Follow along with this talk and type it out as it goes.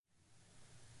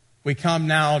We come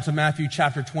now to Matthew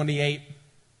chapter 28.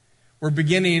 We're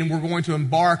going to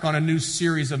embark on a new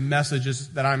series of messages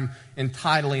that I'm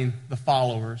entitling The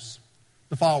Followers.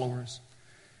 The Followers.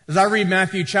 As I read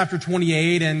Matthew chapter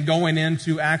 28 and going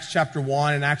into Acts chapter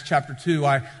 1 and Acts chapter 2,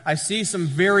 I see some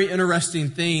very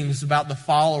interesting things about the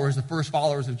followers, the first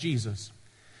followers of Jesus.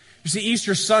 You see,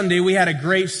 Easter Sunday, we had a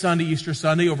great Sunday, Easter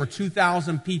Sunday. Over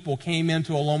 2,000 people came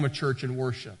into Aloma Church and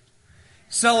worshiped,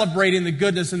 celebrating the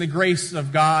goodness and the grace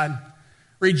of God,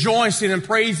 rejoicing and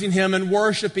praising Him and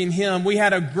worshiping Him. We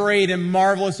had a great and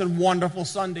marvelous and wonderful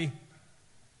Sunday.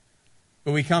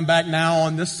 But we come back now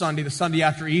on this Sunday, the Sunday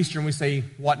after Easter, and we say,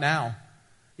 what now?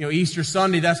 You know, Easter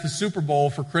Sunday, that's the Super Bowl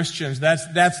for Christians. That's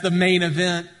the main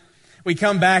event. We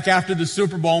come back after the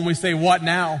Super Bowl and we say, what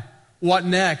now? What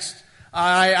next?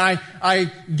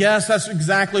 I guess that's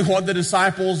exactly what the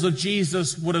disciples of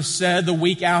Jesus would have said the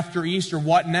week after Easter.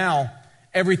 What now?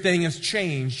 Everything has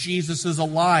changed. Jesus is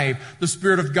alive. The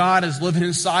Spirit of God is living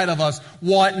inside of us.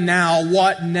 What now?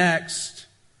 What next?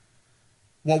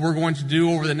 What we're going to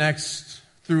do over the next,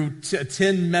 through a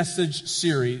 10-message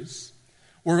series,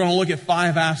 we're going to look at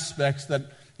 5 aspects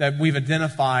that we've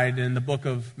identified in the book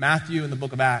of Matthew and the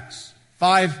book of Acts.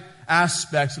 5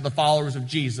 aspects of the followers of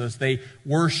Jesus. They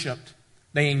worshiped,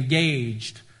 they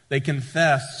engaged, they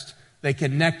confessed, they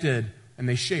connected, and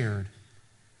they shared.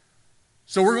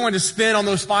 So we're going to spend on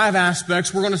those 5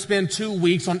 aspects. We're going to spend 2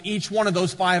 weeks on each one of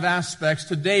those 5 aspects.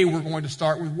 Today we're going to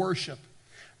start with worship.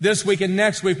 This week and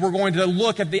next week we're going to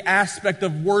look at the aspect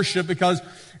of worship, because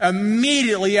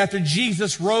immediately after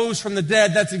Jesus rose from the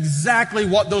dead, that's exactly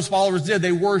what those followers did.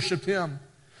 They worshiped Him.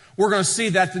 We're going to see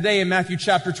that today in Matthew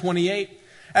chapter 28.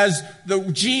 As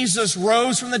Jesus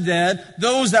rose from the dead,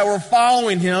 those that were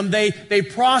following Him, they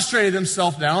prostrated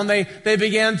themselves down. They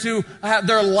began to have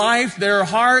their life, their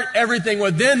heart, everything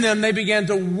within them. They began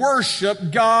to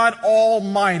worship God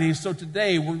Almighty. So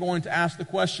today we're going to ask the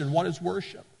question, what is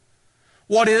worship?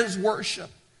 What is worship?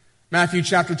 Matthew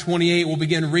chapter 28, we'll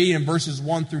begin reading in verses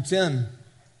 1 through 10.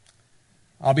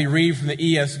 I'll be reading from the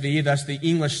ESV, that's the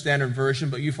English Standard Version,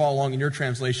 but you follow along in your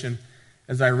translation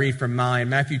as I read from mine.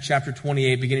 Matthew chapter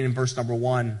 28, beginning in verse number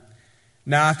 1.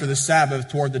 Now after the Sabbath,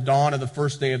 toward the dawn of the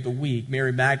first day of the week,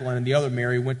 Mary Magdalene and the other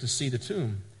Mary went to see the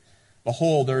tomb.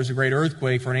 Behold, there was a great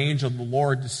earthquake, for an angel of the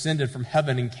Lord descended from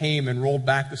heaven and came and rolled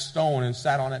back the stone and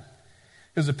sat on it.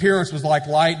 His appearance was like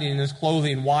lightning, and his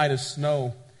clothing white as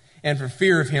snow. And for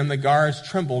fear of him, the guards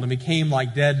trembled and became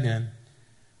like dead men.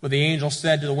 But the angel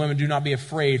said to the women, do not be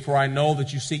afraid, for I know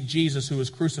that you seek Jesus who was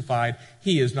crucified.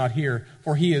 He is not here,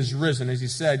 for He is risen. As He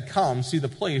said, come, see the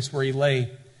place where He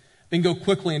lay. Then go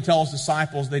quickly and tell His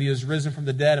disciples that He is risen from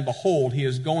the dead, and behold, He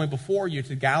is going before you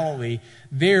to Galilee.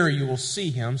 There you will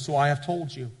see Him, so I have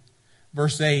told you.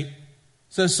 Verse 8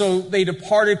 says, so they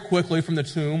departed quickly from the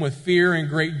tomb with fear and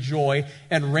great joy,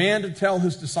 and ran to tell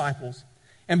His disciples.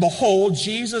 And behold,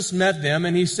 Jesus met them,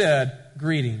 and He said,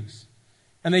 greetings.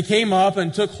 And they came up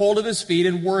and took hold of His feet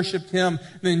and worshipped Him.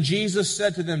 Then Jesus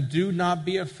said to them, do not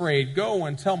be afraid. Go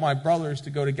and tell my brothers to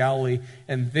go to Galilee,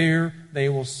 and there they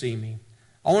will see me.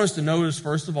 I want us to notice,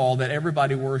 first of all, that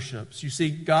everybody worships. You see,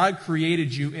 God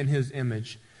created you in His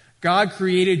image. God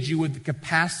created you with the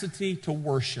capacity to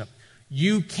worship.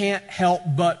 You can't help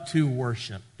but to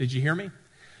worship. Did you hear me?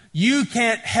 You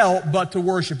can't help but to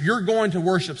worship. You're going to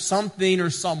worship something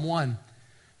or someone.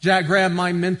 Jack Graham,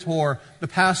 my mentor, the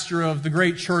pastor of the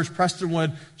great church,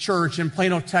 Prestonwood Church in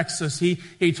Plano, Texas, he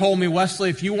told me,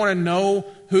 Wesley, if you want to know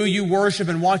who you worship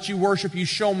and what you worship, you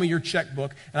show me your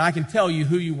checkbook, and I can tell you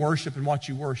who you worship and what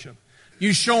you worship.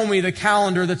 You show me the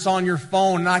calendar that's on your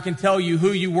phone, and I can tell you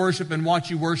who you worship and what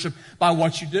you worship by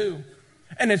what you do.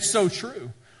 And it's so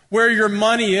true. Where your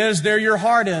money is, there your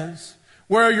heart is.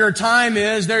 Where your time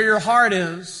is, there your heart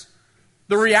is.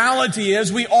 The reality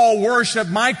is we all worship.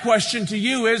 My question to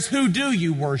you is, who do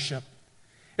you worship?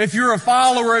 If you're a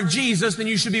follower of Jesus, then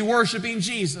you should be worshiping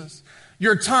Jesus.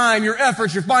 Your time, your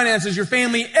efforts, your finances, your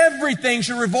family, everything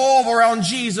should revolve around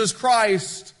Jesus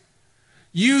Christ.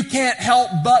 You can't help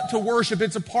but to worship.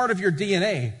 It's a part of your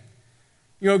DNA.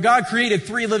 You know, God created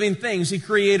 3 living things. He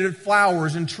created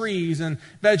flowers and trees and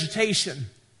vegetation.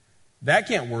 That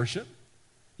can't worship.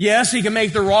 Yes, He can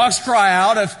make the rocks cry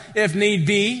out if need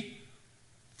be.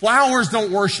 Flowers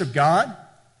don't worship God.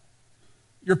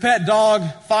 Your pet dog,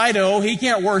 Fido, he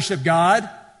can't worship God.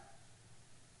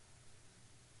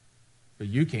 But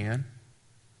you can.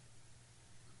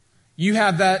 You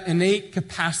have that innate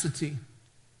capacity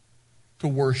to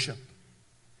worship.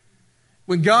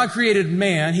 When God created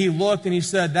man, He looked and He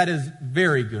said, that is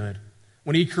very good.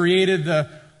 When He created the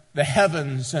the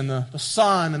heavens and the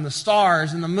sun and the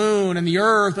stars and the moon and the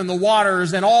earth and the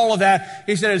waters and all of that.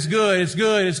 He said, it's good, it's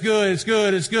good, it's good, it's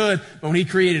good, it's good. But when He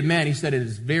created man, He said it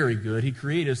is very good. He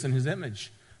created us in His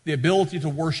image, the ability to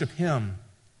worship Him.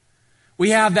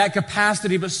 We have that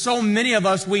capacity, but so many of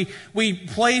us, we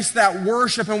place that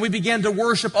worship and we begin to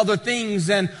worship other things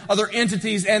and other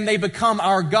entities, and they become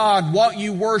our God. What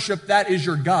you worship, that is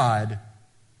your God.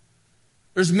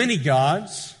 There's many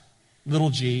gods, little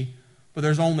g, but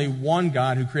there's only one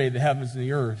God who created the heavens and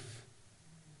the earth.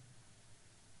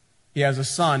 He has a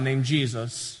son named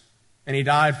Jesus, and He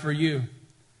died for you.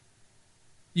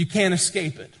 You can't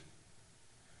escape it.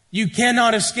 You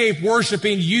cannot escape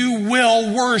worshiping. You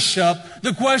will worship.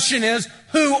 The question is,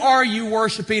 who are you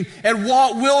worshiping, and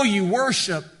what will you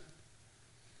worship?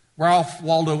 Ralph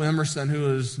Waldo Emerson,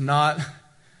 who is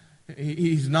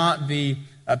he's not the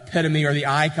epitome or the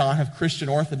icon of Christian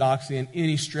orthodoxy in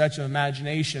any stretch of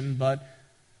imagination, but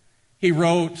he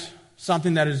wrote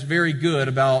something that is very good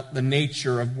about the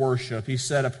nature of worship. He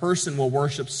said, a person will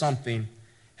worship something,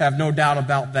 have no doubt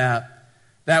about that.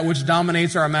 That which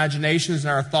dominates our imaginations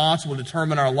and our thoughts will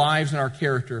determine our lives and our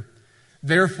character.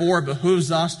 Therefore, it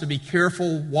behooves us to be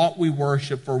careful what we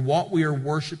worship, for what we are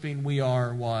worshiping, we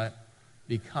are what?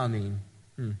 Becoming.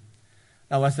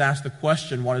 Now let's ask the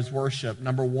question, what is worship?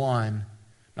 Number one,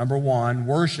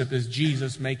 worship is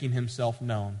Jesus making Himself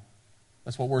known.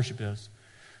 That's what worship is.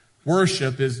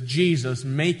 Worship is Jesus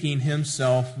making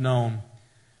Himself known.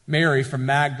 Mary from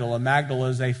Magdala. Magdala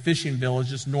is a fishing village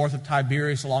just north of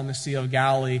Tiberias along the Sea of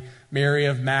Galilee. Mary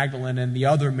of Magdalene and the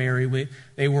other Mary,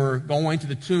 they were going to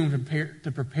the tomb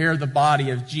to prepare the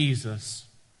body of Jesus.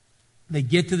 They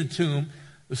get to the tomb.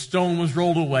 The stone was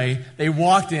rolled away. They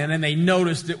walked in and they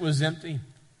noticed it was empty.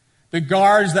 The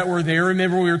guards that were there,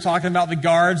 remember we were talking about the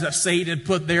guards that Satan had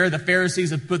put there, the Pharisees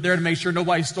had put there to make sure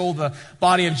nobody stole the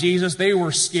body of Jesus. They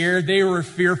were scared. They were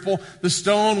fearful. The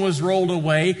stone was rolled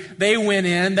away. They went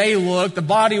in. They looked. The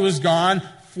body was gone.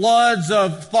 Floods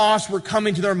of thoughts were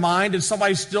coming to their mind. Did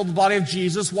somebody steal the body of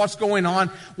Jesus? What's going on?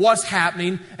 What's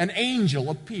happening? An angel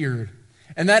appeared.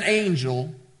 And that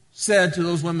angel said to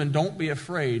those women, don't be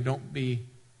afraid. Don't be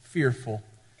fearful.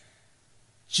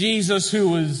 Jesus, who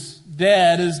was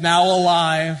dead, is now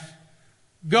alive.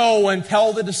 Go and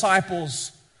tell the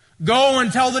disciples. Go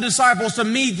and tell the disciples to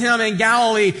meet Him in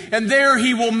Galilee, and there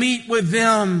He will meet with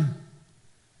them.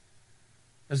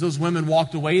 As those women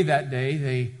walked away that day,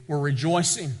 they were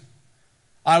rejoicing.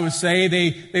 I would say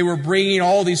they were bringing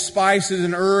all these spices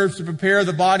and herbs to prepare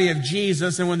the body of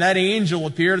Jesus, and when that angel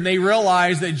appeared and they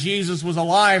realized that Jesus was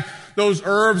alive, those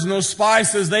herbs and those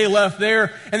spices they left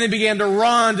there, and they began to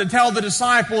run to tell the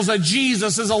disciples that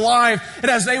Jesus is alive. And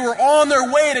as they were on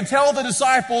their way to tell the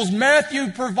disciples,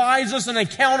 Matthew provides us an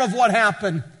account of what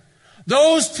happened.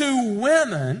 Those two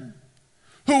women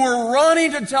who were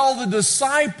running to tell the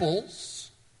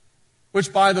disciples,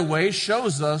 which by the way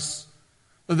shows us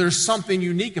that there's something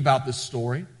unique about this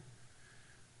story,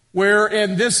 where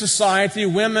in this society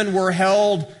women were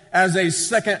held as a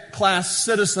second-class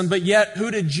citizen, but yet who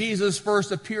did Jesus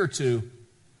first appear to?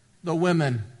 The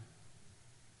women.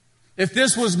 If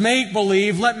this was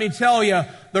make-believe, let me tell you,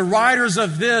 the writers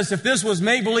of this, if this was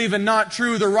make-believe and not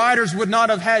true, the writers would not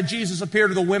have had Jesus appear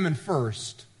to the women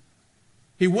first.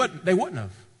 They wouldn't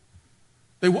have.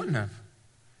 They wouldn't have.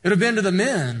 It would have been to the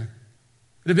men.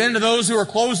 It would have been to those who were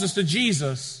closest to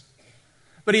Jesus.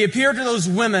 But He appeared to those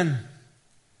women.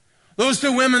 Those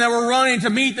two women that were running to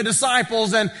meet the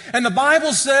disciples. And the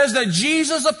Bible says that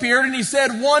Jesus appeared and He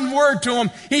said one word to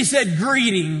them. He said,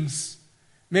 greetings.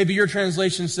 Maybe your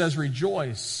translation says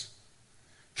rejoice.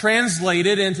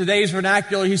 Translated in today's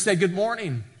vernacular, He said, good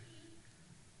morning.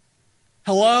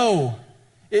 Hello.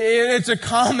 It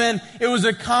was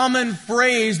a common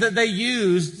phrase that they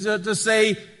used to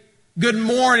say good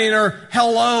morning or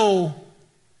hello.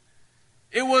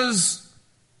 It was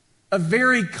a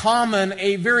very common,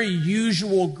 a very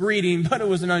usual greeting, but it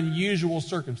was an unusual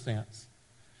circumstance.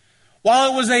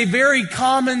 While it was a very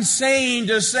common saying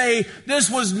to say, this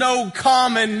was no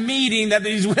common meeting that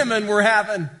these women were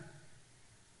having.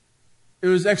 It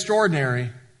was extraordinary.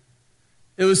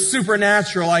 It was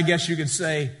supernatural, I guess you could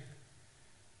say.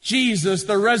 Jesus,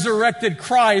 the resurrected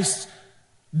Christ,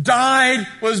 died,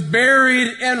 was buried,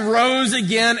 and rose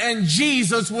again, and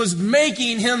Jesus was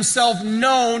making Himself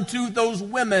known to those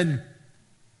women.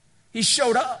 He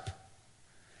showed up.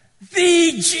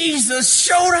 The Jesus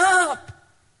showed up.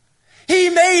 He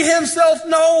made Himself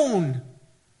known.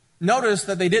 Notice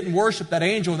that they didn't worship that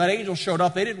angel. When that angel showed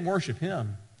up, they didn't worship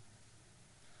Him.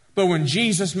 But when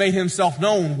Jesus made Himself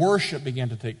known, worship began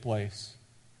to take place.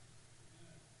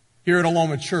 Here at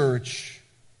Aloma Church,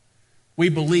 We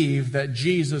believe that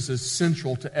Jesus is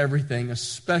central to everything,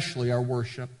 especially our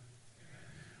worship.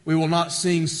 We will not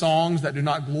sing songs that do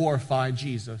not glorify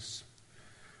Jesus.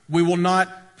 We will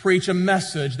not preach a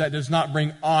message that does not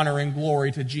bring honor and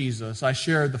glory to Jesus. I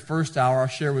shared the first hour, I'll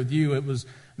share with you, it was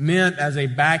meant as a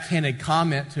backhanded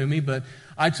comment to me, but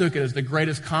I took it as the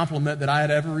greatest compliment that I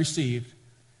had ever received.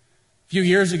 A few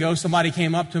years ago, somebody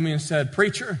came up to me and said,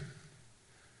 "Preacher,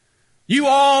 you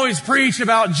always preach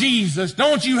about Jesus.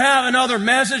 Don't you have another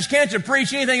message? Can't you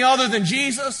preach anything other than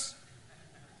Jesus?"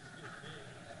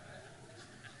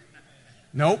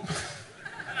 Nope.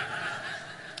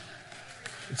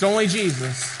 It's only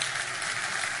Jesus.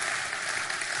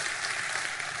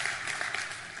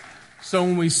 So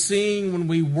when we sing, when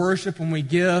we worship, when we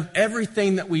give,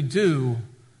 everything that we do,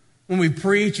 when we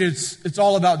preach, it's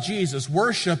all about Jesus.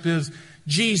 Worship is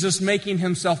Jesus making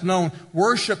himself known.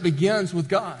 Worship begins with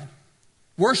God.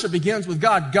 Worship begins with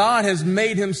God. God has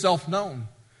made himself known.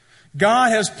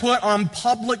 God has put on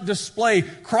public display.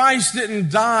 Christ didn't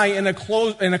die in a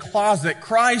closet.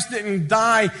 Christ didn't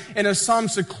die in some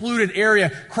secluded area.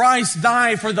 Christ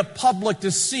died for the public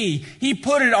to see. He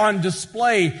put it on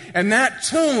display. And that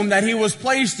tomb that he was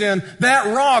placed in, that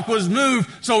rock was moved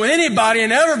so anybody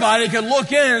and everybody could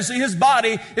look in and see his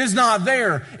body is not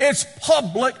there. It's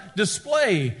public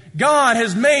display. God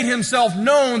has made himself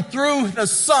known through the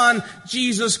Son,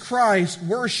 Jesus Christ.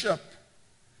 Worship.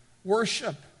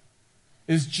 Worship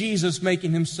is Jesus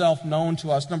making himself known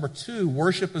to us. Number two,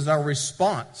 worship is our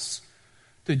response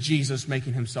to Jesus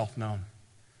making himself known.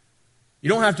 You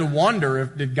don't have to wonder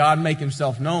did God make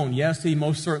himself known? Yes, he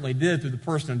most certainly did through the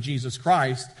person of Jesus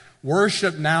Christ.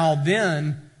 Worship now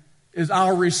then is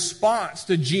our response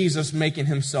to Jesus making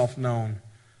himself known.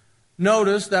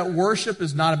 Notice that worship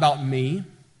is not about me.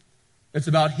 It's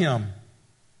about him.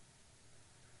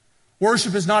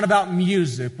 Worship is not about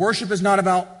music. Worship is not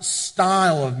about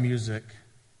style of music.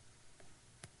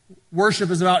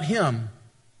 Worship is about him.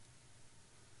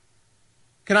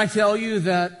 Can I tell you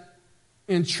that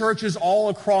in churches all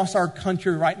across our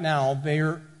country right now,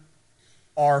 there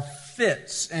are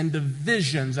fits and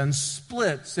divisions and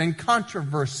splits and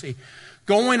controversy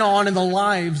going on in the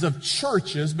lives of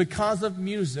churches because of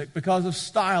music, because of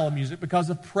style of music, because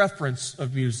of preference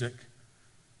of music.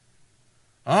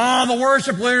 "Oh, the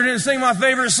worship leader didn't sing my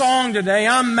favorite song today.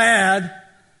 I'm mad.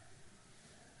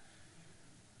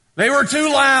 They were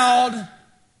too loud.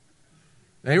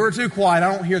 They were too quiet."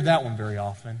 I don't hear that one very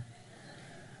often.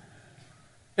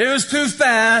 "It was too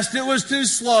fast. It was too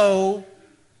slow."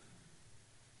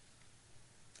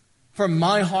 From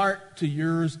my heart to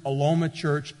yours, Aloma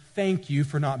Church, thank you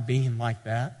for not being like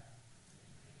that.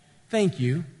 Thank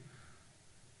you.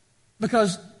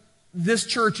 Because this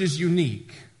church is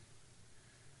unique.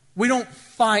 We don't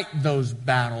fight those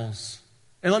battles.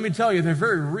 And let me tell you, they're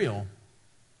very real.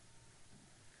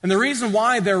 And the reason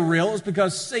why they're real is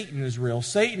because Satan is real.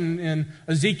 Satan, in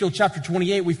Ezekiel chapter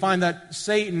 28, we find that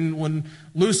Satan, when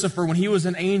he was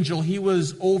an angel, he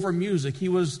was over music. He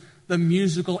was the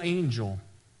musical angel.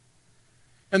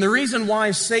 And the reason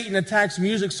why Satan attacks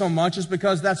music so much is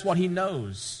because that's what he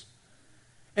knows.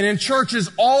 And in churches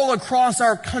all across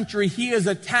our country, he is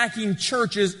attacking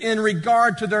churches in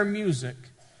regard to their music.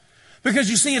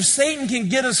 Because you see, if Satan can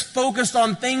get us focused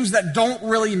on things that don't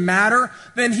really matter,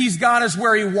 then he's got us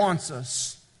where he wants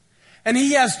us. And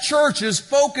he has churches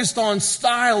focused on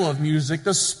style of music,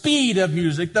 the speed of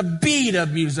music, the beat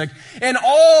of music, and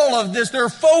all of this. They're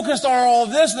focused on all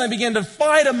of this, and they begin to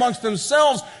fight amongst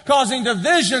themselves, causing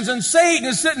divisions, and Satan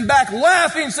is sitting back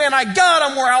laughing, saying, "I got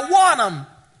them where I want them."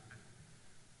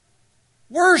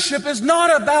 Worship is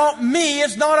not about me.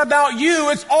 It's not about you.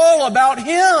 It's all about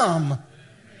him.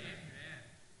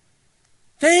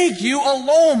 Thank you,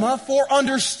 Aloma, for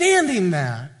understanding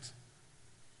that.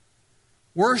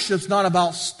 Worship's not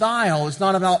about style. It's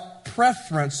not about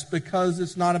preference because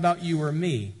it's not about you or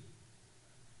me.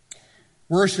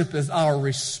 Worship is our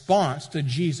response to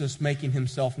Jesus making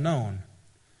himself known.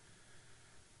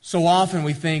 So often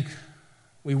we think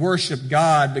we worship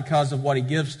God because of what he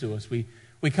gives to us. We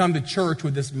come to church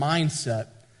with this mindset.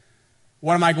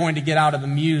 What am I going to get out of the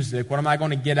music? What am I going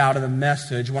to get out of the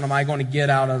message? What am I going to get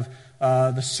out of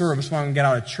the service? What am I going to get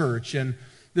out of church? And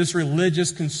this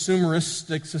religious,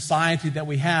 consumeristic society that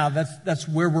we have, that's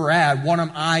where we're at. What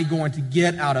am I going to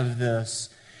get out of this?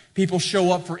 People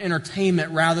show up for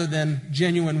entertainment rather than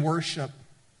genuine worship.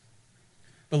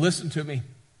 But listen to me.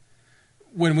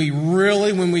 When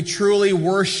we truly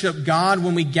worship God,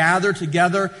 when we gather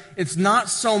together, it's not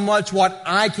so much what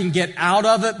I can get out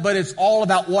of it, but it's all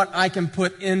about what I can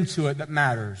put into it that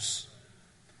matters.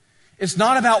 It's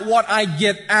not about what I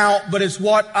get out, but it's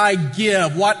what I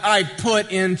give, what I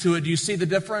put into it. Do you see the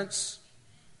difference?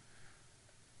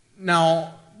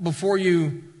 Now, before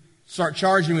you start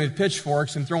charging me with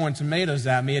pitchforks and throwing tomatoes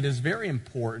at me, it is very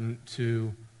important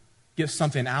to get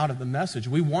something out of the message.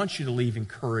 We want you to leave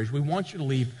encouraged. We want you to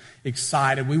leave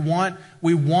excited. We want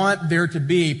there to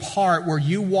be a part where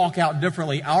you walk out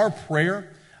differently. Our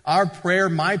prayer,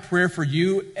 my prayer for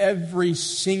you every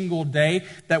single day,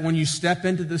 that when you step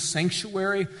into this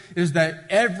sanctuary, is that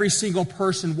every single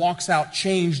person walks out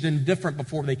changed and different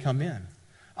before they come in.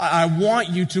 I want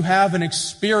you to have an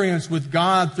experience with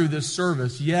God through this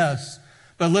service, yes.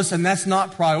 But listen, that's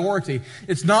not priority.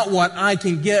 It's not what I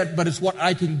can get, but it's what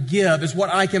I can give. It's what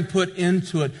I can put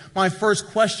into it. My first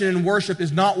question in worship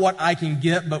is not what I can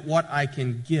get, but what I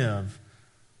can give.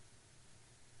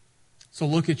 So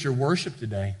look at your worship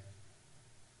today.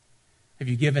 Have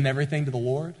you given everything to the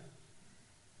Lord?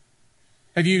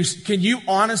 Can you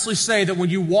honestly say that when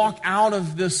you walk out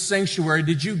of this sanctuary,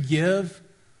 did you give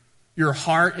your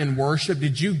heart in worship?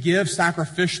 Did you give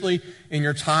sacrificially in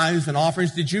your tithes and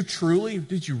offerings? Did you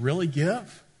really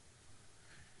give?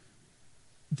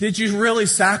 Did you really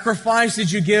sacrifice?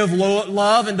 Did you give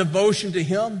love and devotion to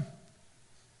Him?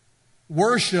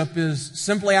 Worship is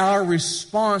simply our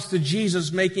response to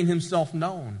Jesus making Himself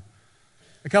known.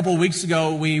 A couple of weeks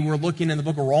ago, we were looking in the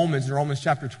book of Romans, in Romans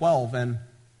chapter 12, and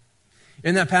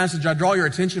in that passage, I draw your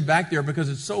attention back there because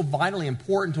it's so vitally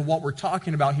important to what we're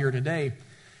talking about here today.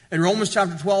 In Romans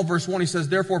chapter 12, verse 1, he says,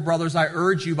 "Therefore, brothers, I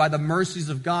urge you by the mercies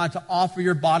of God to offer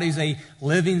your bodies a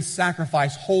living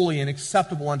sacrifice, holy and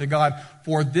acceptable unto God,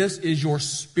 for this is your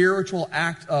spiritual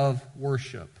act of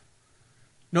worship."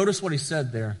 Notice what he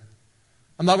said there.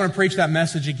 I'm not going to preach that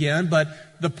message again, but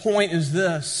the point is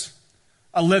this: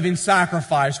 a living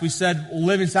sacrifice. We said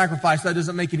living sacrifice, that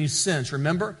doesn't make any sense,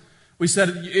 remember? We said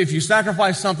if you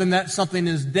sacrifice something, that something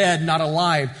is dead, not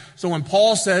alive. So when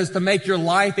Paul says to make your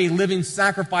life a living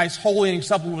sacrifice, holy and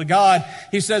acceptable to God,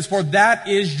 he says, for that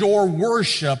is your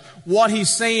worship. What he's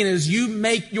saying is you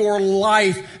make your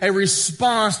life a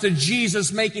response to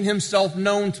Jesus making Himself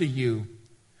known to you.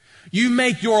 You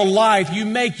make your life, you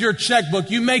make your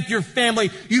checkbook, you make your family,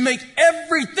 you make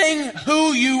everything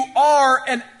who you are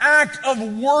an act of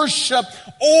worship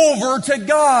over to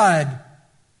God.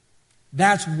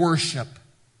 That's worship.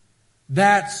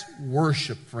 That's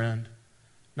worship, friend.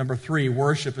 Number 3,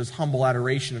 worship is humble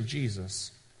adoration of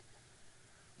Jesus.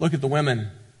 Look at the women.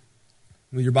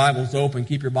 With your Bibles open,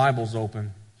 keep your Bibles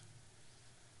open.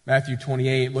 Matthew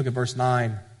 28, look at verse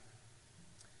 9.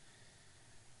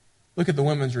 Look at the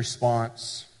women's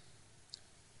response.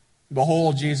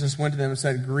 Behold, Jesus went to them and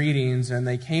said, "Greetings," and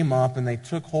they came up and they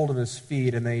took hold of His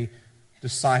feet and they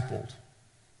discipled.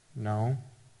 No.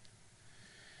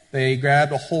 They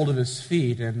grabbed a hold of His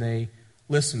feet and they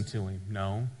listened to Him.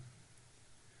 No.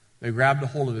 They grabbed a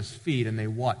hold of His feet and they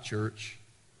what, church?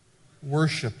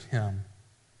 Worshipped Him.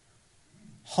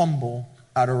 Humble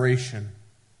adoration.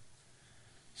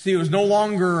 See, it was no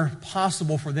longer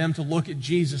possible for them to look at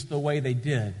Jesus the way they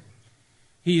did.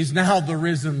 He is now the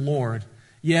risen Lord.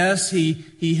 Yes, he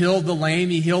healed the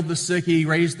lame, He healed the sick, He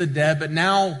raised the dead, but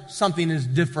now something is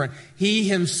different. He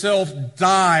Himself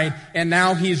died, and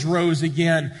now He's rose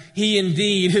again. He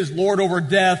indeed is Lord over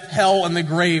death, hell, and the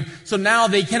grave. So now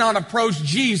they cannot approach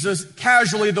Jesus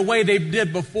casually the way they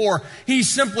did before. He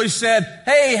simply said,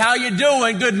 "Hey, how you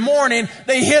doing? Good morning."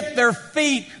 They hit their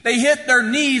feet, they hit their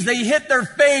knees, they hit their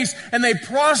face, and they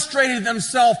prostrated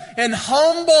themselves in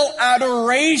humble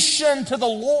adoration to the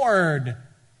Lord.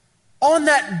 On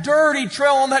that dirty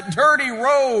trail, on that dirty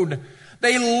road,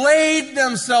 they laid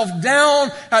themselves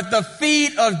down at the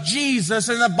feet of Jesus,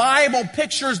 and the Bible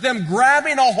pictures them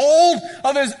grabbing a hold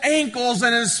of His ankles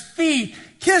and His feet,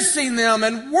 kissing them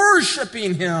and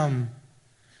worshiping Him.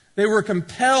 They were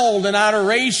compelled in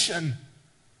adoration,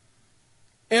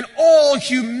 in all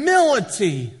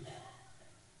humility,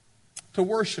 to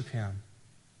worship Him.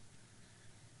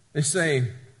 They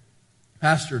say,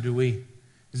 "Pastor,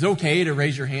 is it okay to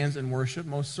raise your hands in worship?"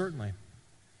 Most certainly.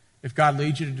 If God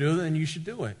leads you to do it, then you should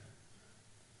do it.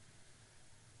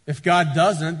 If God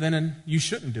doesn't, then you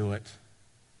shouldn't do it.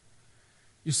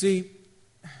 You see,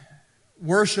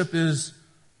 worship is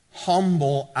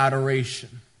humble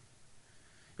adoration.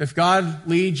 If God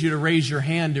leads you to raise your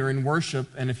hand during worship,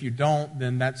 and if you don't,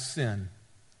 then that's sin.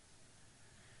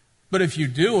 But if you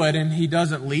do it and He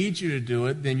doesn't lead you to do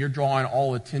it, then you're drawing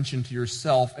all attention to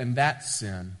yourself, and that's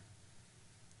sin.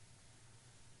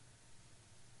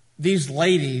 These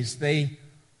ladies, they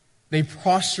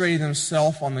prostrated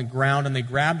themselves on the ground and they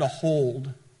grabbed a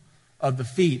hold of the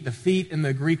feet. The feet in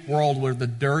the Greek world were the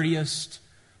dirtiest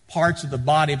parts of the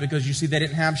body because you see they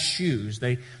didn't have shoes.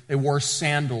 They wore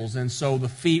sandals, and so the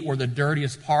feet were the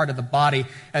dirtiest part of the body,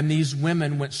 and these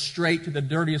women went straight to the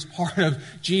dirtiest part of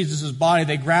Jesus' body.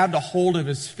 They grabbed a hold of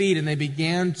his feet and they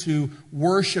began to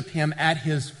worship him at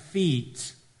his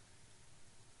feet.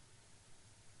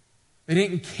 They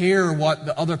didn't care what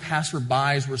the other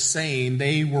passerbys were saying.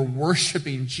 They were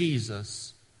worshiping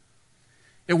Jesus.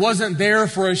 It wasn't there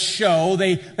for a show.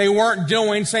 They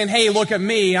weren't saying, hey, look at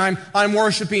me, I'm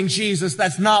worshiping Jesus.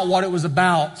 That's not what it was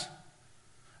about.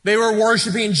 They were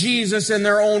worshiping Jesus in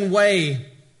their own way.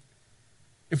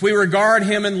 If we regard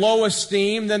him in low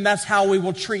esteem, then that's how we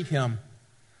will treat him.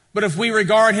 But if we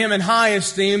regard him in high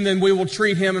esteem, then we will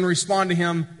treat him and respond to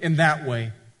him in that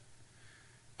way.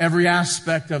 Every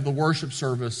aspect of the worship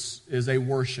service is a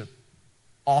worship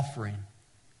offering.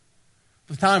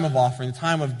 The time of offering, the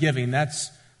time of giving, that's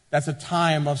a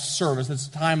time of service. That's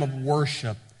a time of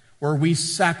worship where we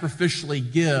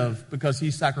sacrificially give because he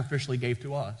sacrificially gave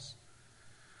to us.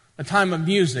 The time of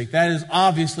music, that is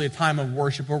obviously a time of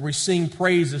worship where we sing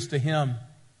praises to him.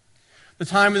 The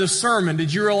time of the sermon,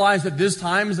 did you realize that this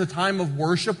time is a time of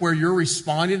worship where you're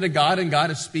responding to God and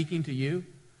God is speaking to you?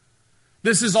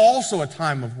 This is also a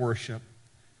time of worship.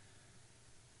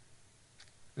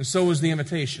 And so is the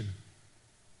invitation.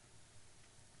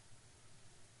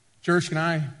 Church, can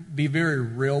I be very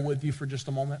real with you for just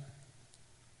a moment?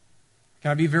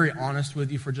 Can I be very honest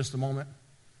with you for just a moment?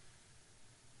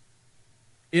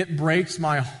 It breaks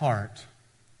my heart.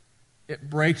 It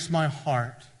breaks my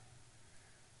heart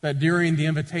that during the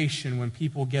invitation when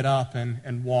people get up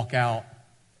and walk out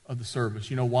of the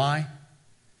service. You know why?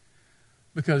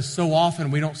 Because so often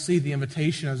we don't see the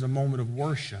invitation as a moment of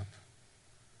worship.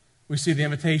 We see the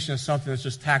invitation as something that's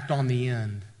just tacked on the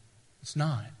end. It's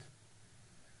not.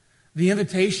 The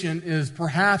invitation is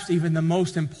perhaps even the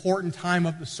most important time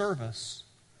of the service.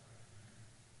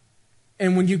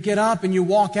 And when you get up and you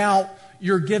walk out,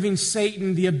 you're giving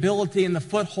Satan the ability and the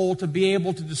foothold to be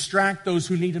able to distract those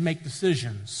who need to make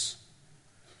decisions.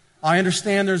 I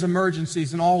understand there's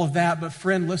emergencies and all of that, but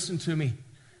friend, listen to me.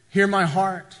 Hear my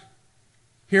heart.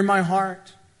 Hear my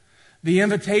heart. The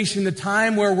invitation, the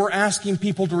time where we're asking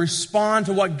people to respond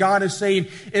to what God is saying,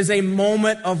 is a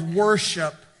moment of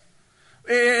worship.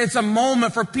 It's a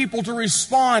moment for people to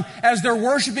respond as they're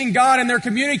worshiping God and they're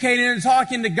communicating and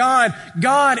talking to God.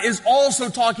 God is also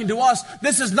talking to us.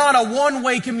 This is not a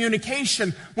one-way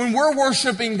communication. When we're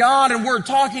worshiping God and we're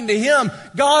talking to him,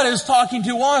 God is talking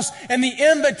to us. And the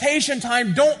invitation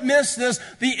time, don't miss this,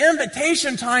 the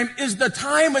invitation time is the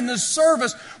time in the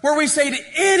service where we say to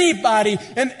anybody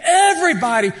and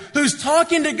everybody who's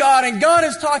talking to God and God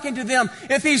is talking to them,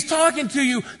 if he's talking to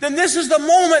you, then this is the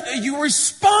moment that you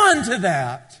respond to that.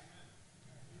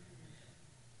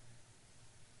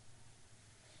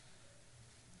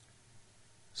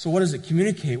 So what does it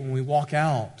communicate when we walk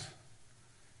out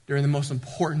during the most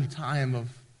important time of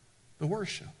the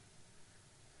worship?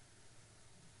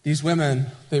 These women,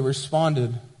 they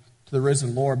responded to the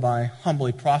risen Lord by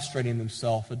humbly prostrating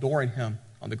themselves, adoring him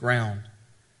on the ground.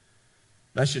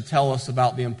 That should tell us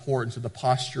about the importance of the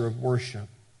posture of worship.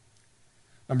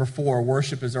 Number 4,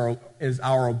 worship is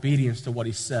our obedience to what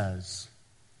he says.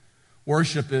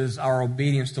 Worship is our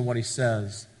obedience to what he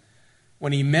says.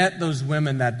 When he met those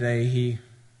women that day,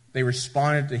 they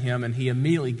responded to him and he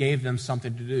immediately gave them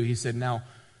something to do. He said, now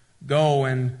go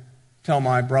and tell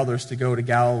my brothers to go to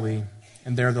Galilee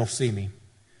and there they'll see me.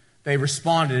 They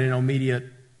responded in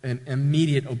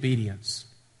immediate obedience.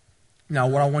 Now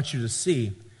what I want you to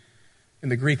see in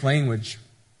the Greek language,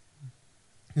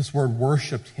 this word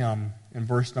worshiped him in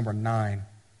verse number 9.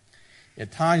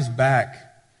 It ties back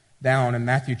down in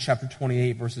Matthew chapter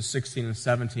 28, verses 16 and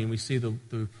 17. We see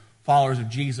the followers of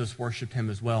Jesus worshiped him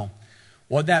as well.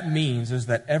 What that means is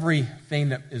that everything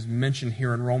that is mentioned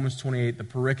here in Romans 28, the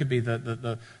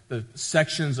pericope, the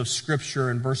sections of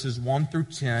Scripture in verses 1 through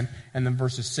 10, and then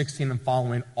verses 16 and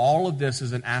following, all of this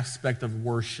is an aspect of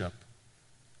worship.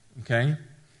 Okay?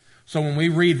 So when we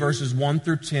read verses 1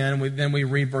 through 10, then we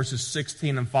read verses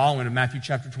 16 and following in Matthew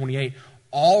chapter 28,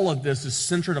 all of this is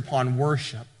centered upon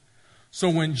worship. So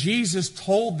when Jesus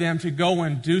told them to go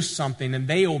and do something and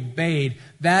they obeyed,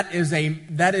 that is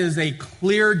a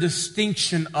clear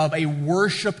distinction of a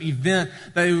worship event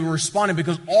that they were responding,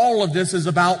 because all of this is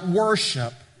about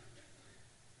worship.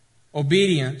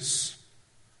 Obedience.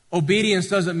 Obedience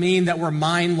doesn't mean that we're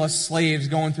mindless slaves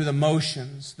going through the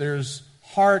motions. There's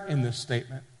heart in this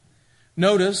statement.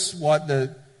 Notice what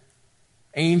the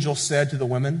angel said to the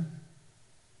women.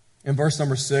 In verse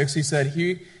number 6, he said,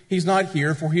 He's not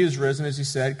here, for he is risen, as he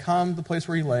said. Come to the place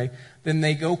where he lay. Then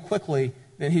they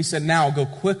Then he said, now go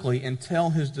quickly and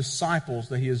tell his disciples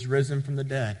that he has risen from the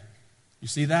dead. You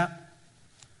see that?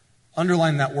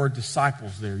 Underline that word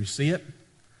disciples there. You see it?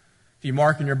 If you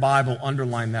mark in your Bible,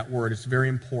 underline that word. It's very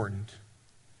important.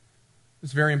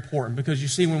 It's very important because you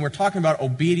see, when we're talking about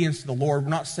obedience to the Lord, we're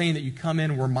not saying that you come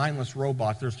in and we're mindless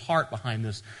robots. There's heart behind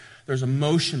this. There's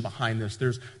emotion behind this.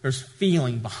 There's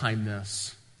feeling behind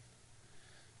this.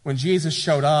 When Jesus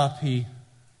showed up, he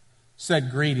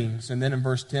said greetings. And then in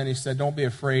verse 10, he said, don't be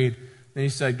afraid. Then he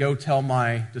said, go tell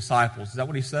my disciples. Is that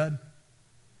what he said?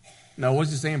 No, what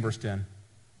does he say in verse 10?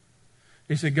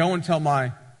 He said, go and tell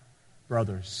my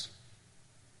brothers.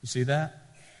 You see that?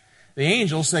 The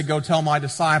angel said, go tell my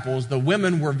disciples. The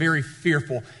women were very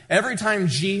fearful. Every time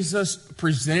Jesus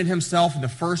presented himself in the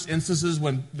first instances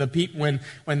when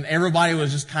everybody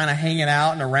was just kind of hanging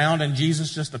out and around and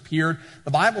Jesus just appeared,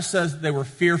 the Bible says they were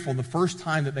fearful the first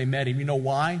time that they met him. You know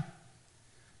why?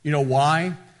 You know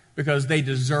why? Because they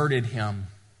deserted him.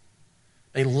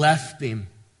 They left him.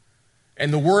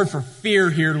 And the word for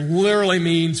fear here literally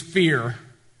means fear.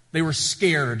 They were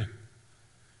scared.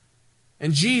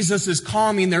 And Jesus is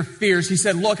calming their fears. He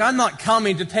said, look, I'm not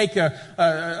coming to take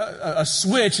a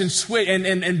switch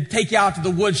and take you out to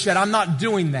the woodshed. I'm not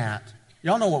doing that.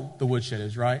 Y'all know what the woodshed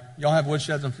is, right? Y'all have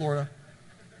woodsheds in Florida?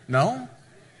 No?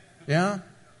 Yeah?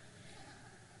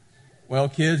 Well,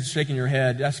 kids shaking your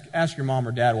head, ask your mom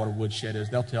or dad what a woodshed is.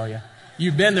 They'll tell you.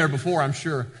 You've been there before, I'm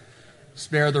sure.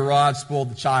 Spare the rod, spoil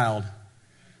the child.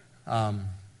 But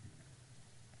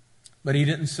he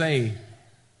didn't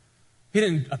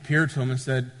appear to him and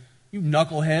said, you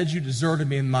knuckleheads, you deserted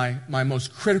me in my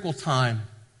most critical time.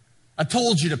 I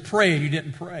told you to pray and you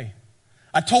didn't pray.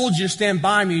 I told you to stand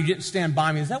by me and you didn't stand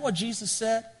by me. Is that what Jesus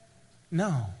said?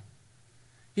 No.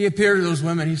 He appeared to those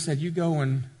women. He said, you go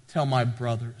and tell my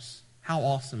brothers. How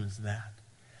awesome is that?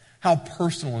 How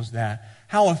personal is that?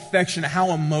 How affectionate,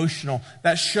 how emotional.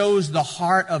 That shows the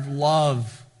heart of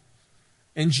love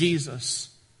in Jesus.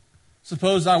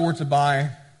 Suppose I were to buy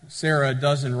Sarah a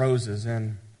dozen roses,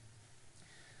 and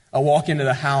I walk into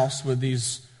the house with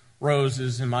these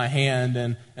roses in my hand,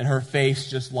 and her face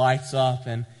just lights up,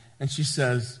 and she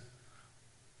says,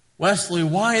 Wesley,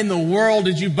 why in the world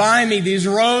did you buy me these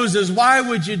roses? Why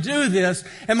would you do this?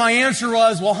 And my answer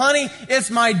was, well, honey, it's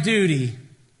my duty.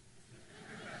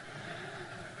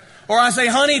 Or I say,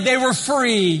 honey, they were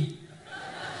free.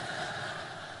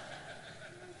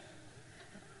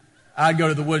 I'd go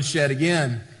to the woodshed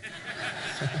again.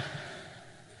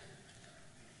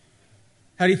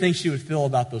 How do you think she would feel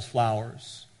about those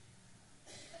flowers?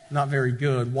 Not very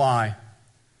good. Why?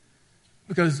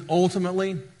 Because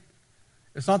ultimately,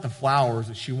 it's not the flowers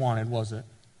that she wanted, was it?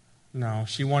 No,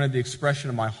 she wanted the expression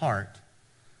of my heart.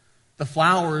 The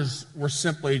flowers were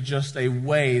simply just a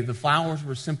way. The flowers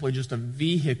were simply just a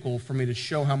vehicle for me to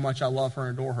show how much I love her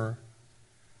and adore her.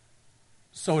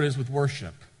 So it is with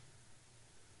worship.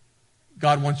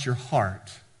 God wants your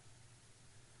heart.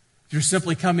 If you're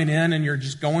simply coming in and you're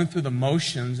just going through the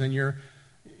motions and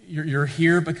you're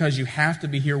here because you have to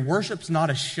be here, worship's not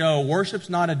a show. Worship's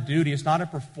not a duty. It's not a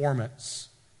performance.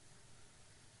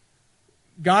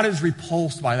 God is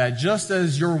repulsed by that. Just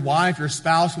as your wife, your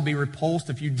spouse would be repulsed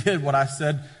if you did what I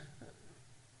said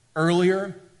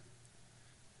earlier,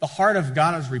 the heart of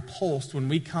God is repulsed when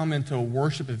we come into a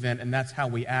worship event and that's how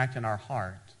we act in our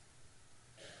heart.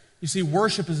 You see,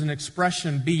 worship is an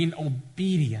expression being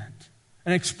obedient,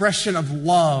 an expression of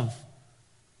love.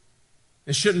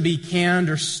 It shouldn't be canned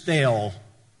or stale.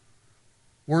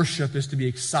 Worship is to be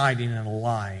exciting and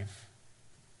alive.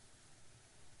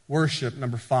 Worship,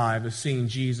 number 5, is seeing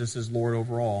Jesus as Lord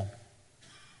over all.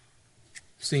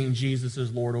 Seeing Jesus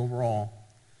as Lord over all.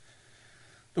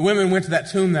 The women went to that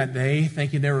tomb that day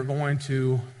thinking they were going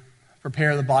to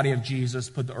prepare the body of Jesus,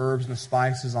 put the herbs and the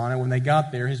spices on it. When they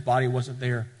got there, his body wasn't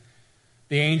there.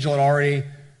 The angel had already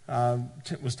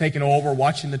was taken over,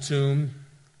 watching the tomb.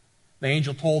 The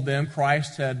angel told them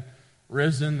Christ had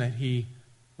risen, that he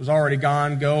was already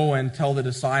gone. Go and tell the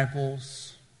disciples.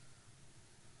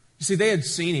 You see, they had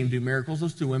seen him do miracles.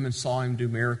 Those two women saw him do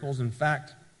miracles. In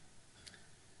fact,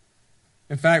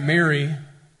 Mary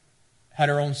had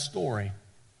her own story.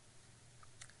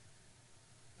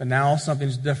 But now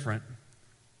something's different.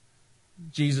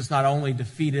 Jesus not only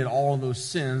defeated all of those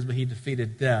sins, but he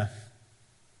defeated death.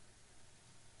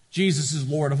 Jesus is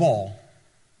Lord of all.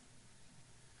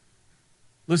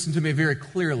 Listen to me very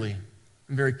clearly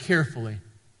and very carefully.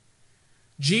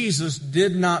 Jesus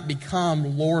did not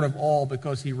become Lord of all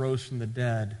because he rose from the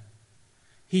dead.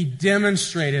 He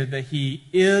demonstrated that he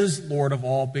is Lord of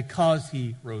all because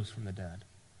he rose from the dead.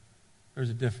 There's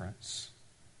a difference.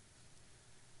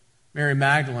 Mary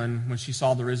Magdalene, when she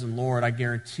saw the risen Lord, I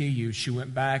guarantee you, she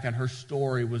went back and her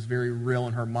story was very real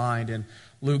in her mind. In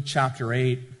Luke chapter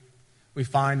 8, we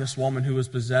find this woman who was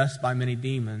possessed by many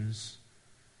demons.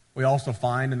 We also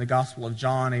find in the Gospel of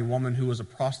John a woman who was a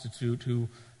prostitute who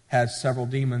had several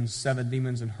demons, 7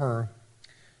 demons in her.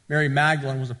 Mary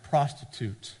Magdalene was a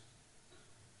prostitute.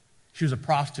 She was a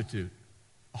prostitute,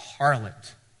 a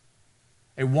harlot,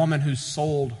 a woman who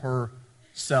sold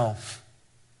herself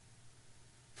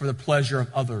for the pleasure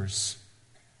of others.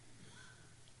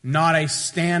 Not a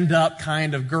stand-up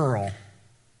kind of girl.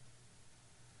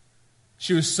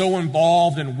 She was so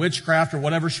involved in witchcraft or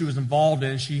whatever she was involved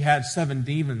in, she had 7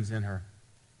 demons in her.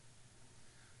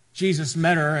 Jesus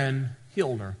met her and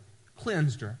healed her,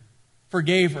 cleansed her,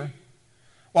 forgave her.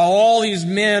 While all these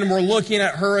men were looking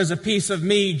at her as a piece of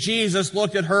meat, Jesus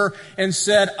looked at her and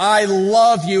said, I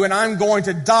love you and I'm going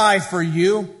to die for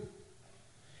you.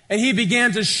 And he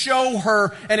began to show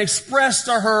her and express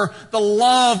to her the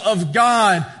love of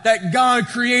God, that God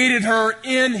created her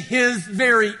in His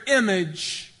very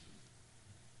image.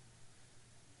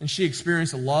 And she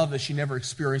experienced a love that she never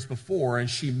experienced before, and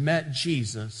she met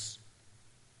Jesus.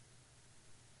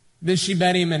 Then she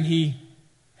met Him and He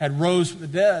had rose from the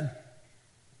dead.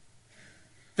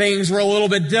 Things were a little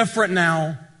bit different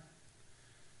now.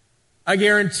 I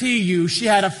guarantee you, she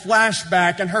had a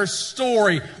flashback and her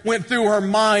story went through her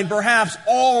mind. Perhaps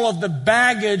all of the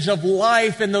baggage of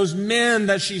life and those men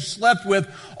that she slept with,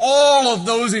 all of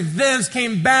those events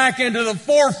came back into the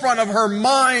forefront of her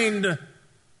mind.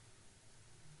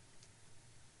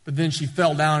 But then she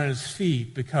fell down at His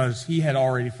feet because He had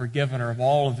already forgiven her of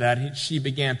all of that. She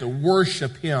began to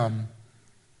worship Him.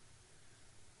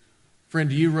 Friend,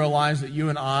 do you realize that you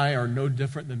and I are no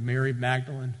different than Mary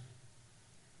Magdalene?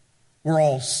 We're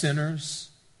all sinners.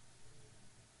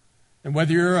 And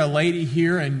whether you're a lady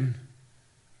here and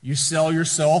you sell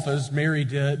yourself as Mary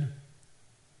did,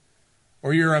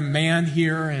 or you're a man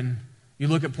here and you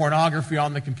look at pornography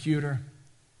on the computer,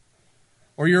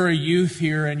 or you're a youth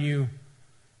here and you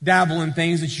dabble in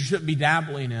things that you shouldn't be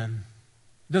dabbling in.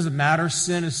 It doesn't matter.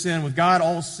 Sin is sin. With God,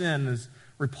 all sin is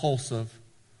repulsive.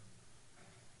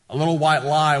 A little white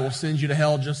lie will send you to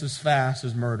hell just as fast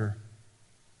as murder.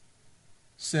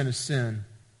 Sin is sin.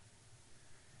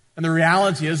 And the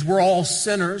reality is we're all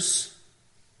sinners.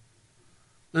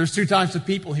 There's 2 types of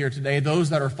people here today,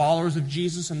 those that are followers of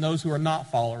Jesus and those who are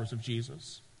not followers of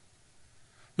Jesus.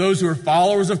 Those who are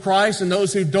followers of Christ and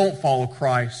those who don't follow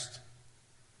Christ.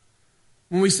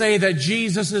 When we say that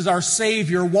Jesus is our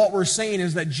Savior, what we're saying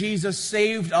is that Jesus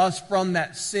saved us from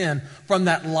that sin, from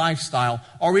that lifestyle.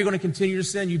 Are we going to continue to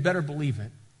sin? You better believe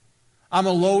it. I'm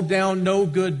a low-down,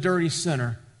 no-good, dirty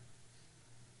sinner.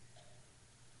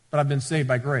 But I've been saved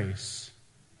by grace.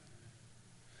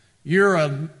 You're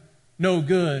a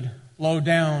no-good,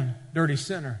 low-down, dirty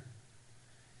sinner.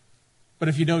 But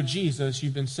if you know Jesus,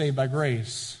 you've been saved by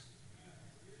grace.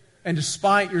 And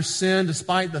despite your sin,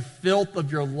 despite the filth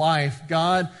of your life,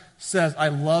 God says, I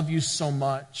love you so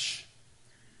much.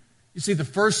 You see, the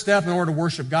first step in order to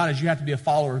worship God is you have to be a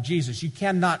follower of Jesus. You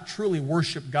cannot truly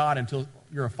worship God until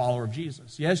you're a follower of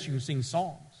Jesus. Yes, you can sing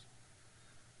songs.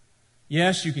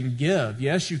 Yes, you can give.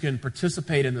 Yes, you can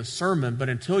participate in the sermon. But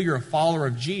until you're a follower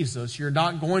of Jesus, you're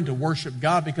not going to worship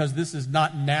God because this is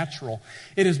not natural.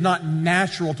 It is not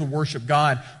natural to worship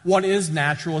God. What is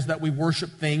natural is that we worship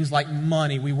things like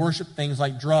money. We worship things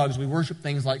like drugs. We worship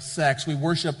things like sex. We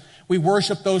worship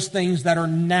those things that are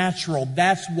natural.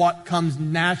 That's what comes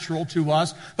natural to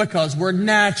us because we're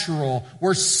natural.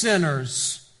 We're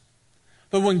sinners.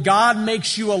 But when God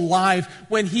makes you alive,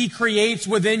 when He creates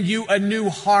within you a new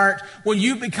heart, when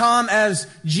you become, as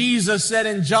Jesus said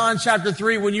in John chapter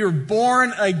 3, when you're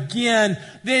born again,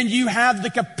 then you have the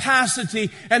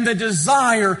capacity and the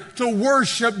desire to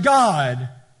worship God.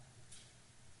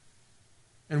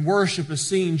 And worship is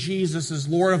seeing Jesus as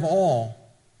Lord of all.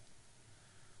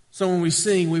 So when we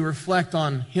sing, we reflect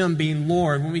on Him being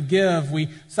Lord. When we give, we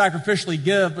sacrificially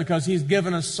give because He's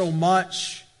given us so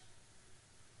much.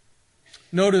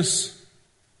 Notice,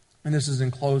 and this is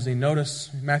in closing, notice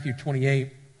Matthew 28,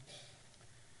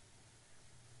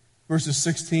 verses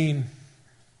 16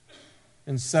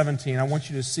 and 17. I want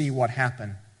you to see what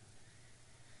happened.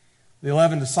 The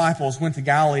 11 disciples went to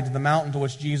Galilee to the mountain to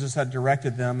which Jesus had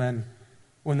directed them, and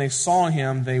when they saw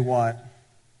Him, they what?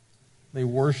 They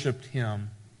worshiped Him.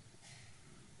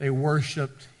 They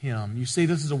worshiped Him. You see,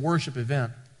 this is a worship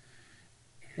event.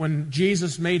 When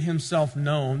Jesus made Himself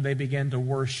known, they began to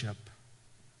worship.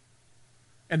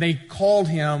 And they called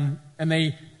Him, and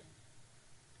they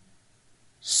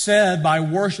said by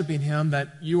worshiping Him that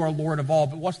you are Lord of all.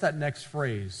 But what's that next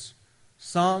phrase?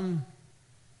 Some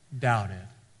doubted.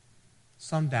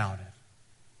 Some doubted.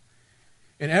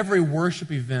 In every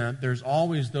worship event, there's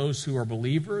always those who are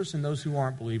believers and those who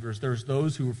aren't believers. There's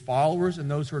those who are followers and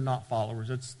those who are not followers.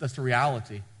 That's the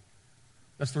reality.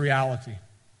 That's the reality.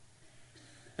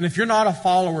 And if you're not a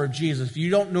follower of Jesus, if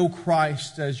you don't know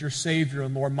Christ as your Savior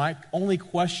and Lord, my only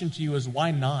question to you is,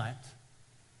 why not?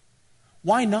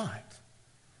 Why not?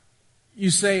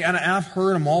 You say, and I've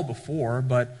heard them all before,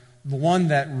 but the one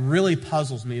that really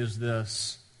puzzles me is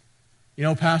this. You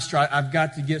know, Pastor, I've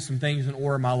got to get some things in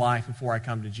order in my life before I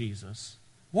come to Jesus.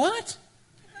 What?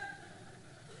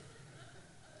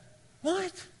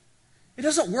 What? It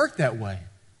doesn't work that way.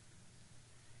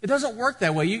 It doesn't work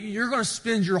that way. You're going to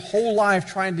spend your whole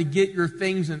life trying to get your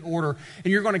things in order, and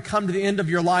you're going to come to the end of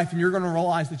your life, and you're going to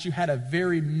realize that you had a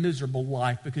very miserable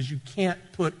life because you can't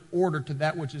put order to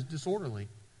that which is disorderly.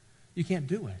 You can't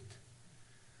do it.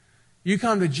 You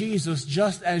come to Jesus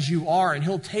just as you are, and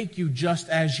He'll take you just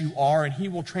as you are, and He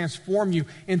will transform you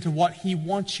into what He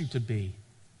wants you to be.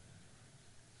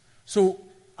 So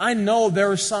I know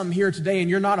there are some here today, and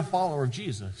you're not a follower of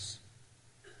Jesus.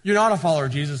 You're not a follower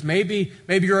of Jesus. Maybe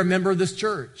you're a member of this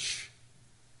church.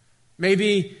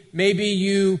 Maybe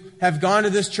you have gone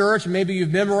to this church, maybe you've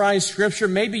memorized Scripture,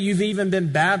 maybe you've even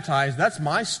been baptized. That's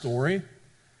my story.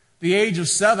 The age of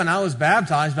 7, I was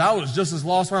baptized, but I was just as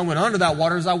lost when I went under that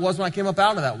water as I was when I came up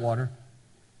out of that water.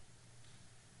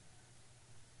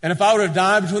 And if I would have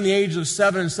died between the ages of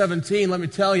 7 and 17, let me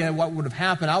tell you what would have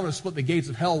happened. I would have split the gates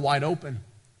of hell wide open.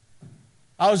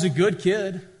 I was a good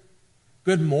kid,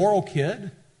 good moral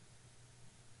kid,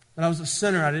 but I was a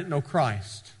sinner. I didn't know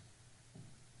Christ.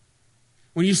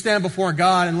 When you stand before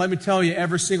God, and let me tell you,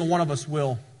 every single one of us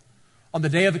will, on the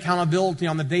day of accountability,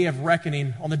 on the day of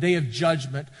reckoning, on the day of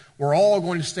judgment, we're all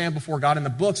going to stand before God, and the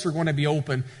books are going to be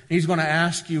open. And He's going to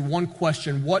ask you one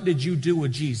question: what did you do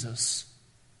with Jesus?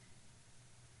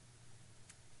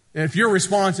 And if your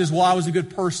response is, well, I was a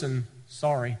good person,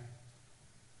 sorry,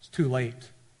 it's too late.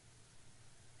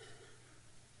 It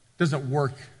doesn't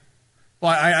work.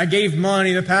 Well, I gave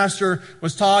money, the pastor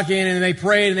was talking, and they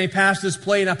prayed, and they passed this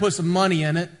plate, and I put some money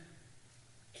in it.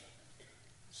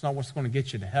 It's not what's going to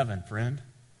get you to heaven, friend.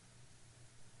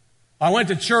 I went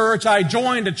to church, I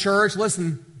joined a church.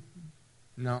 Listen,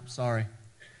 no, sorry.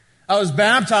 I was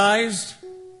baptized.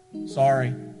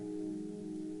 Sorry.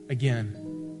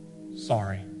 Again,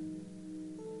 sorry.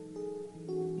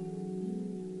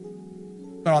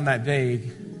 But on that day,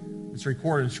 it's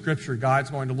recorded in Scripture,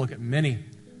 God's going to look at many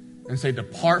and say,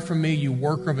 "Depart from me, you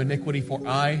worker of iniquity, for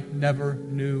I never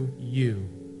knew you."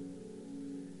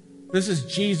 This is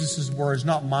Jesus' words,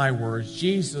 not my words.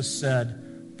 Jesus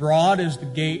said, "Broad is the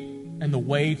gate and the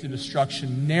way to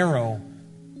destruction. Narrow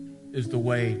is the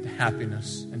way to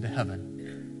happiness and to heaven."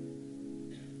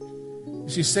 You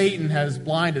see, Satan has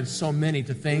blinded so many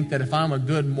to think that if I'm a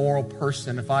good moral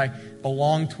person, if I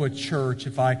belong to a church,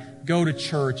 if I go to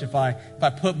church, if I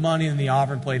put money in the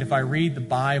offering plate, if I read the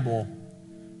Bible,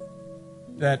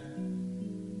 that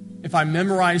if I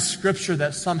memorize Scripture,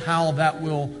 that somehow that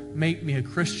will make me a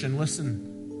Christian. Listen,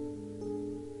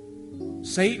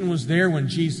 Satan was there when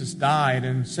Jesus died,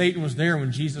 and Satan was there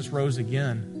when Jesus rose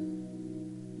again.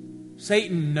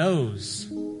 Satan knows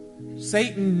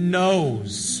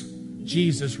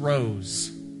Jesus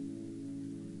rose.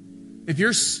 If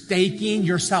you're staking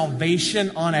your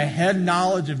salvation on a head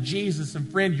knowledge of Jesus, and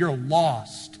friend, you're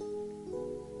lost.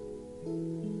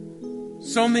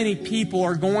 So many people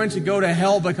are going to go to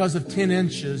hell because of 10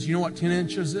 inches. You know what 10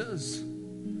 inches is?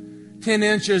 10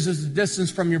 inches is the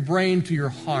distance from your brain to your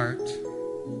heart.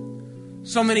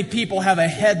 So many people have a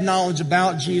head knowledge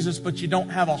about Jesus, but you don't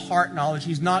have a heart knowledge.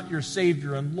 He's not your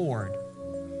Savior and Lord.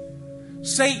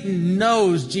 Satan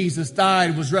knows Jesus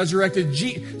died, was resurrected.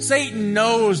 Satan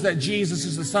knows that Jesus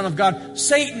is the Son of God.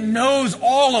 Satan knows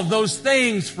all of those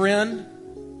things, friend.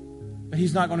 But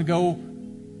he's not going to go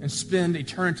and spend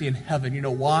eternity in heaven. You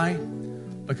know why?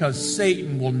 Because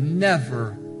Satan will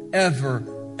never, ever,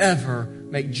 ever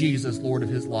make Jesus Lord of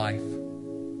his life.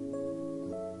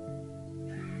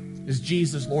 Is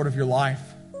Jesus Lord of your life?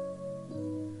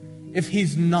 If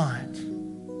He's not,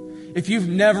 if you've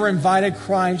never invited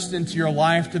Christ into your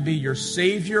life to be your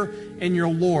Savior and your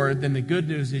Lord, then the good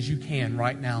news is you can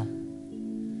right now.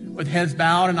 With heads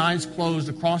bowed and eyes closed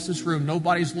across this room,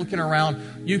 nobody's looking around,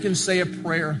 you can say a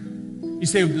prayer. You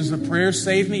say, does the prayer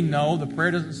save me? No, the prayer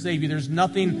doesn't save you. There's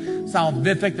nothing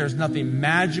salvific, there's nothing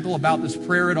magical about this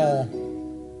prayer at all.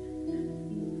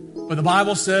 But the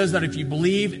Bible says that if you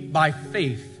believe by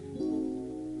faith,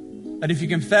 that if you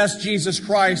confess Jesus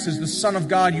Christ as the Son of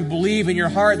God, you believe in your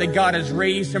heart that God has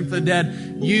raised Him from the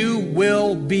dead, you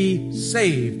will be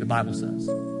saved, the Bible says.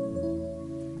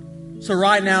 So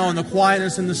right now, in the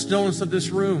quietness and the stillness of this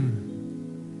room,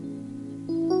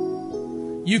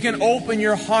 you can open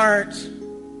your heart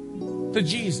to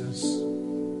Jesus.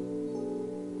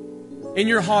 In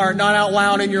your heart, not out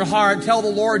loud, in your heart, tell the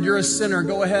Lord you're a sinner.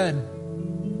 Go ahead.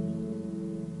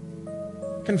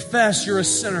 Confess you're a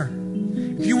sinner.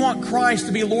 If you want Christ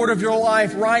to be Lord of your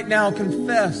life right now,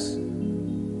 confess.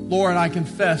 Lord, I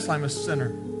confess I'm a sinner.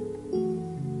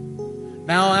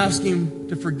 Now ask Him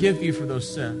to forgive you for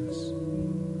those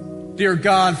sins. Dear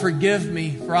God, forgive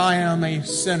me, for I am a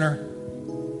sinner.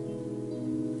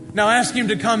 Now ask Him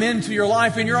to come into your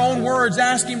life. In your own words,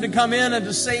 ask Him to come in and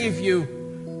to save you.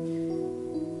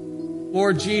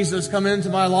 Lord Jesus, come into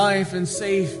my life and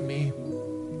save me.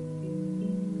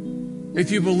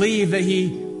 If you believe that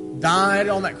He died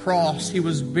on that cross, He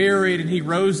was buried, and He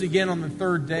rose again on the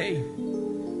third day,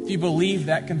 if you believe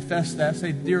that, confess that.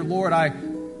 Say, dear Lord, I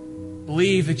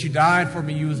believe that you died for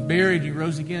me. You was buried, you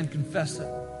rose again. Confess it.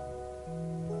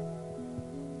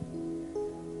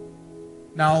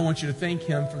 Now I want you to thank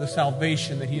Him for the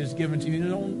salvation that He has given to you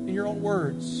in your own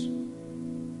words.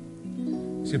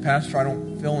 See, Pastor, I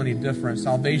don't feel any different.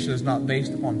 Salvation is not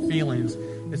based upon feelings.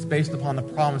 It's based upon the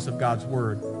promise of God's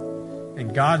Word.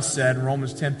 And God said in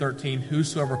Romans 10:13,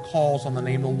 whosoever calls on the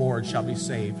name of the Lord shall be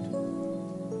saved.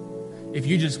 If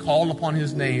you just called upon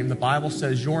His name, the Bible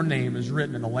says your name is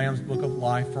written in the Lamb's Book of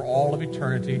Life for all of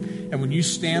eternity. And when you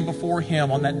stand before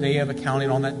Him on that day of accounting,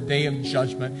 on that day of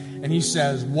judgment, and He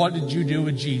says, what did you do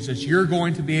with Jesus? You're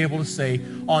going to be able to say,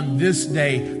 on this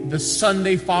day, the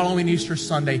Sunday following Easter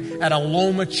Sunday, at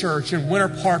Aloma Church in Winter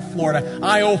Park, Florida,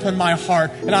 I opened my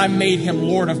heart and I made Him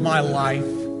Lord of my life.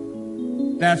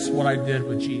 That's what I did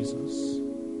with Jesus.